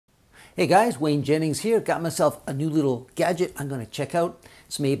Hey guys, Wayne Jennings here. Got myself a new little gadget I'm going to check out.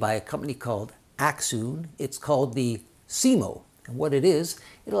 It's made by a company called Accsoon. It's called the SeeMo. And what it is,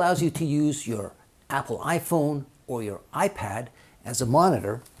 it allows you to use your Apple iPhone or your iPad as a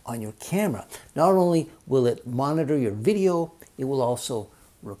monitor on your camera. Not only will it monitor your video, it will also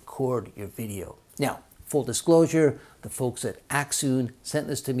record your video. Now, full disclosure, the folks at Accsoon sent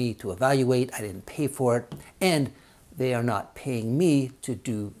this to me to evaluate. I didn't pay for it, and they are not paying me to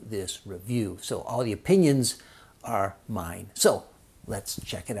do this review. So all the opinions are mine. So let's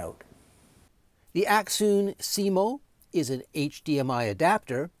check it out. The Accsoon SeeMo is an HDMI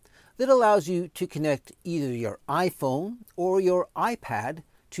adapter that allows you to connect either your iPhone or your iPad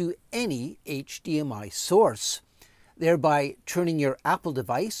to any HDMI source, thereby turning your Apple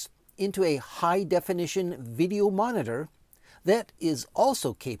device into a high-definition video monitor that is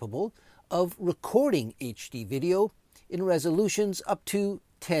also capable of recording HD video in resolutions up to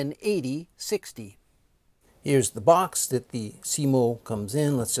 1080/60. Here's the box that the SeeMo comes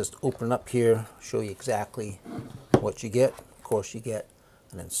in. Let's just open up here, show you exactly what you get. Of course, you get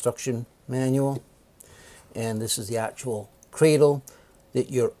an instruction manual, and this is the actual cradle that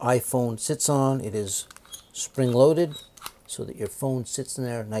your iPhone sits on. It is spring-loaded so that your phone sits in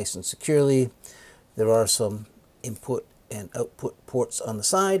there nice and securely. There are some input and output ports on the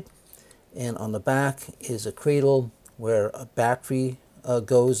side, and on the back is a cradle where a battery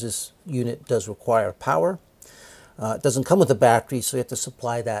goes. This unit does require power. It doesn't come with a battery, so you have to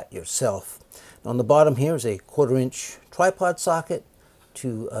supply that yourself. On the bottom here is a 1/4-inch tripod socket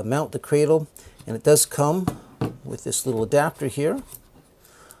to mount the cradle, and it does come with this little adapter here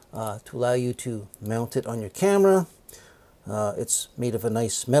to allow you to mount it on your camera. It's made of a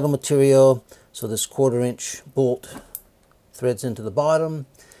nice metal material, so this 1/4-inch bolt threads into the bottom,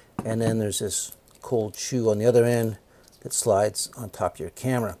 and then there's this cold shoe on the other end that slides on top of your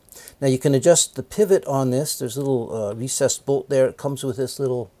camera. Now you can adjust the pivot on this. There's a little recessed bolt there. It comes with this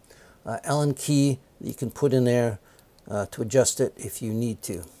little Allen key that you can put in there to adjust it if you need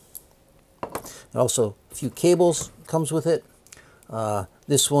to. And also a few cables comes with it.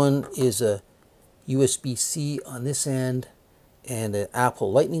 This one is a USB-C on this end and an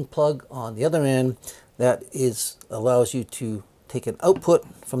Apple Lightning plug on the other end. That allows you to take an output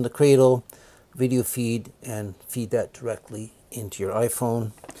from the cradle, video feed, and feed that directly into your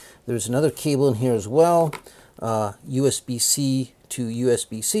iPhone. There's another cable in here as well, USB-C to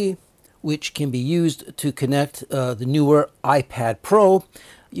USB-C, which can be used to connect the newer iPad Pro.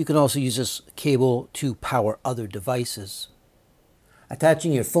 You can also use this cable to power other devices.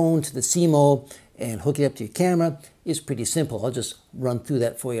 Attaching your phone to the SeeMo and hooking it up to your camera is pretty simple. I'll just run through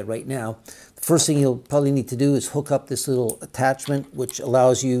that for you right now. The first thing you'll probably need to do is hook up this little attachment, which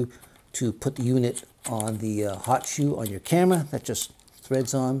allows you to put the unit on the hot shoe on your camera. That just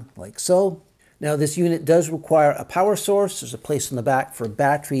threads on like so. Now this unit does require a power source. There's a place in the back for a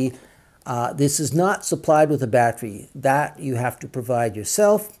battery. This is not supplied with a battery. That you have to provide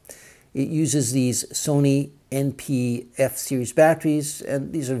yourself. It uses these Sony NP F series batteries,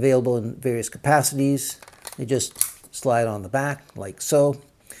 and these are available in various capacities. They just slide on the back like so.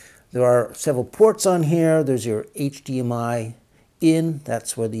 There are several ports on here. There's your HDMI in,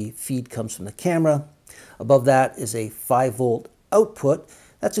 that's where the feed comes from the camera. Above that is a 5-volt output.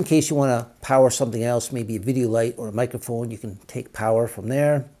 That's in case you want to power something else, maybe a video light or a microphone. You can take power from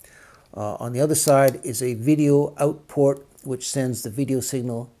there. On the other side is a video out port, which sends the video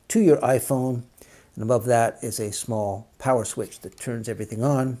signal to your iPhone. And above that is a small power switch that turns everything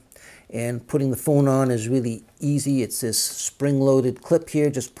on. And putting the phone on is really easy. It's this spring-loaded clip here.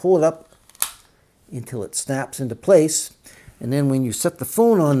 Just pull it up until it snaps into place. And then when you set the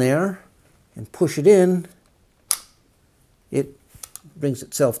phone on there and push it in, it brings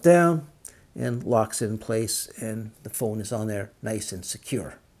itself down and locks it in place, and the phone is on there nice and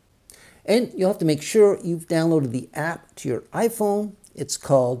secure. And you'll have to make sure you've downloaded the app to your iPhone. It's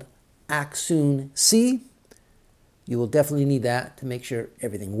called Accsoon See. You will definitely need that to make sure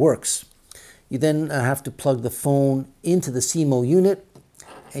everything works. You then have to plug the phone into the SeeMo unit,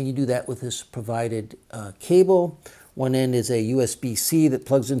 and you do that with this provided cable. One end is a USB-C that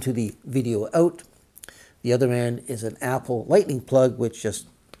plugs into the video out. The other end is an Apple Lightning plug, which just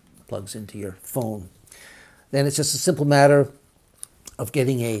plugs into your phone. Then it's just a simple matter of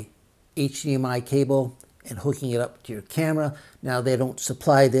getting a HDMI cable and hooking it up to your camera. Now they don't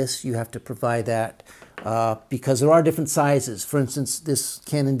supply this, you have to provide that because there are different sizes. For instance, this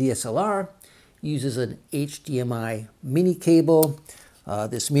Canon DSLR uses an HDMI mini cable.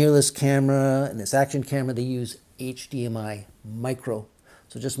 This mirrorless camera and this action camera, they use HDMI micro.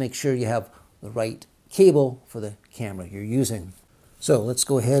 So just make sure you have the right cable for the camera you're using. So let's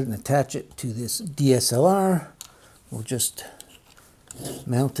go ahead and attach it to this DSLR. We'll just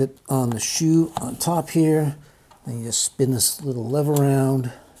mount it on the shoe on top here. Then you just spin this little lever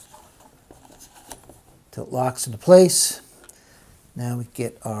around till it locks into place. Now we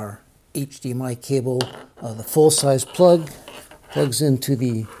get our HDMI cable, the full-size plug, plugs into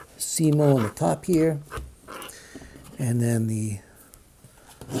the SeeMo on the top here, and then the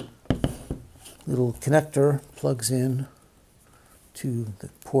little connector plugs in to the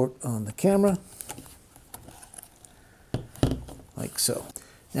port on the camera, like so.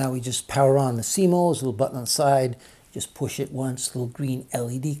 Now we just power on the SeeMo. There's a little button on the side. Just push it once, a little green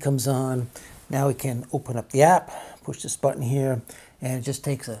LED comes on. Now we can open up the app, push this button here, and it just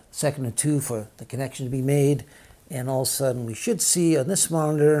takes a second or two for the connection to be made. And all of a sudden we should see on this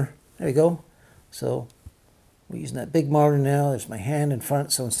monitor, there we go. So we're using that big monitor now. There's my hand in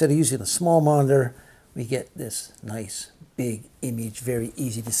front. So instead of using a small monitor, we get this nice big image, very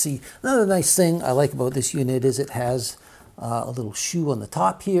easy to see. Another nice thing I like about this unit is it has a little shoe on the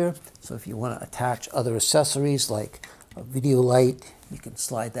top here. So if you want to attach other accessories like a video light, you can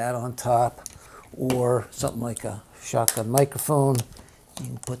slide that on top, or something like a shotgun microphone, you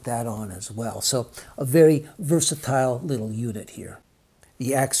can put that on as well. So a very versatile little unit here.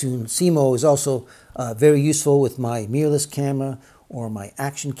 The Accsoon SeeMo is also very useful with my mirrorless camera or my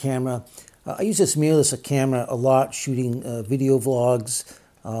action camera. I use this mirrorless camera a lot shooting video vlogs.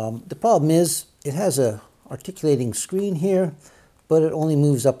 The problem is it has a articulating screen here, but it only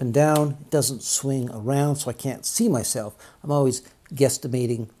moves up and down. It doesn't swing around, so I can't see myself. I'm always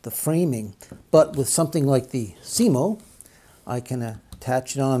guesstimating the framing. But with something like the SeeMo, I can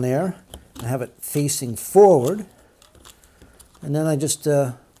attach it on there and have it facing forward. And then I just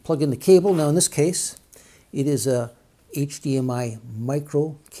plug in the cable. Now in this case, it is a HDMI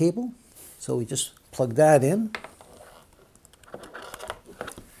micro cable. So we just plug that in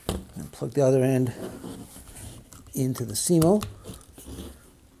and plug the other end into the SeeMo.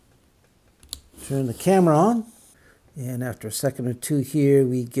 Turn the camera on, and after a second or two here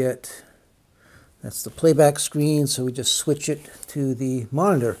we get, that's the playback screen, so we just switch it to the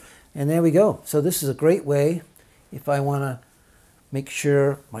monitor, and there we go. So this is a great way if I want to make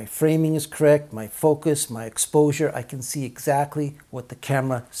sure my framing is correct, my focus, my exposure. I can see exactly what the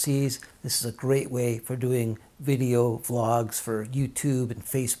camera sees. This is a great way for doing video vlogs for YouTube and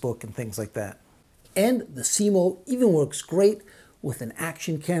Facebook and things like that. And the SeeMo even works great with an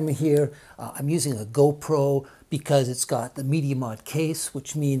action camera here. I'm using a GoPro because it's got the Media Mod case,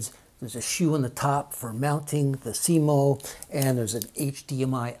 which means there's a shoe on the top for mounting the SeeMo, and there's an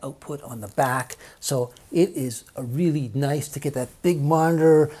HDMI output on the back. So it is really nice to get that big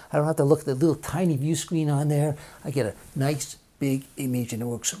monitor. I don't have to look at the little tiny view screen on there. I get a nice big image, and it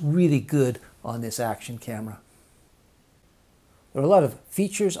works really good on this action camera. There are a lot of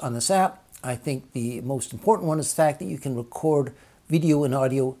features on this app. I think the most important one is the fact that you can record video and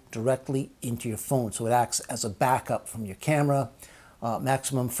audio directly into your phone. So it acts as a backup from your camera.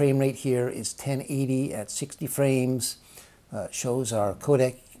 Maximum frame rate here is 1080 at 60 frames. Shows our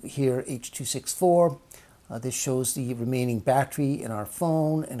codec here, H.264. This shows the remaining battery in our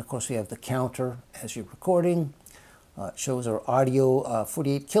phone. And of course we have the counter as you're recording. It shows our audio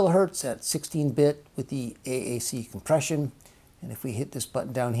 48 kilohertz at 16-bit with the AAC compression. And if we hit this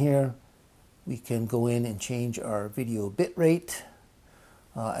button down here, we can go in and change our video bit rate.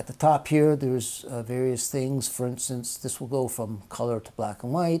 At the top here, there's various things. For instance, this will go from color to black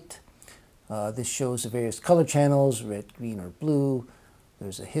and white. This shows the various color channels, red, green, or blue.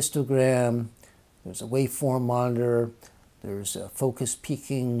 There's a histogram. There's a waveform monitor. There's a focus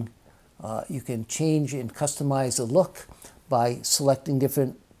peaking. You can change and customize the look by selecting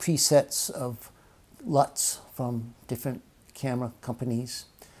different presets of LUTs from different camera companies.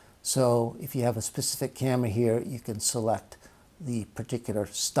 So if you have a specific camera here, you can select the particular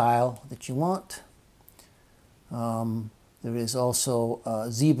style that you want. There is also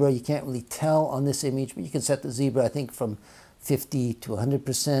zebra. You can't really tell on this image, but you can set the zebra, I think, from 50 to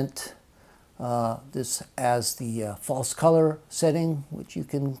 100%. This as the false color setting, which you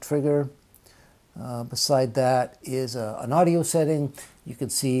can trigger. Beside that is an audio setting. You can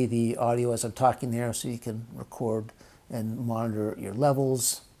see the audio as I'm talking there, so you can record and monitor your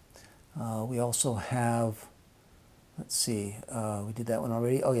levels. We also have, let's see, we did that one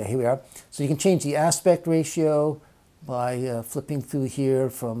already. Oh yeah, here we are. So you can change the aspect ratio by flipping through here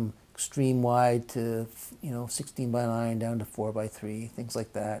from extreme wide to 16 by 9 down to 4 by 3, things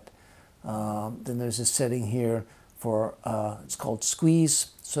like that. Then there's a setting here for it's called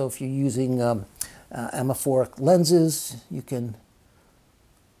squeeze. So if you're using amorphic lenses, you can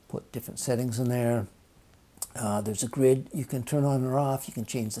put different settings in there. There's a grid you can turn on or off. You can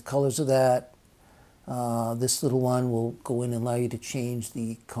change the colors of that. This little one will go in and allow you to change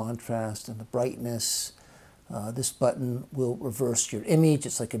the contrast and the brightness. This button will reverse your image.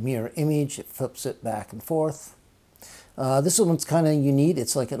 It's like a mirror image. It flips it back and forth. This one's kind of unique.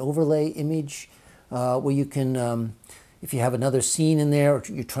 It's like an overlay image where you can, if you have another scene in there or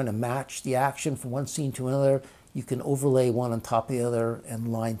you're trying to match the action from one scene to another, you can overlay one on top of the other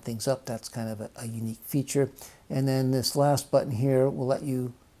and line things up. That's kind of a unique feature. And then this last button here will let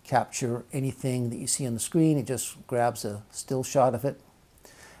you capture anything that you see on the screen. It just grabs a still shot of it.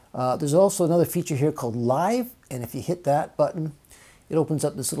 There's also another feature here called Live, and if you hit that button, it opens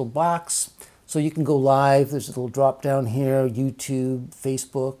up this little box. So you can go live. There's a little drop down here, YouTube,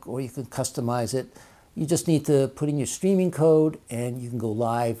 Facebook, or you can customize it. You just need to put in your streaming code and you can go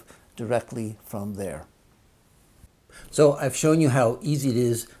live directly from there. So I've shown you how easy it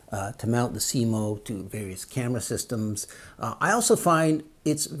is to mount the SeeMo to various camera systems. I also find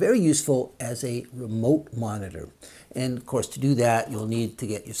it's very useful as a remote monitor. And of course, to do that, you'll need to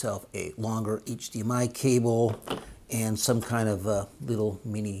get yourself a longer HDMI cable and some kind of little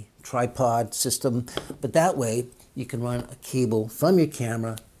mini tripod system. But that way, you can run a cable from your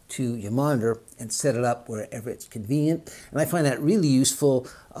camera to your monitor and set it up wherever it's convenient. And I find that really useful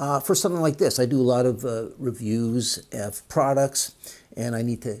for something like this. I do a lot of reviews of products and I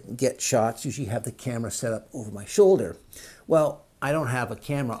need to get shots. Usually have the camera set up over my shoulder. Well, I don't have a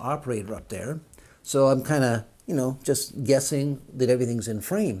camera operator up there, so I'm kind of, just guessing that everything's in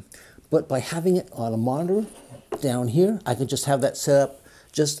frame. But by having it on a monitor down here, I can just have that set up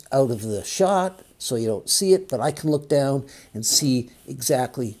just out of the shot so you don't see it, but I can look down and see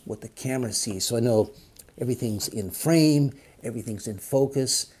exactly what the camera sees. So I know everything's in frame, everything's in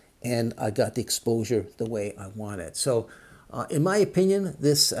focus, and I got the exposure the way I want it. So in my opinion,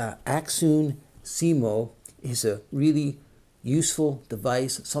 this Accsoon SeeMo is a really useful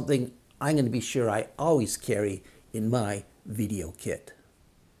device, something I'm going to be sure I always carry in my video kit.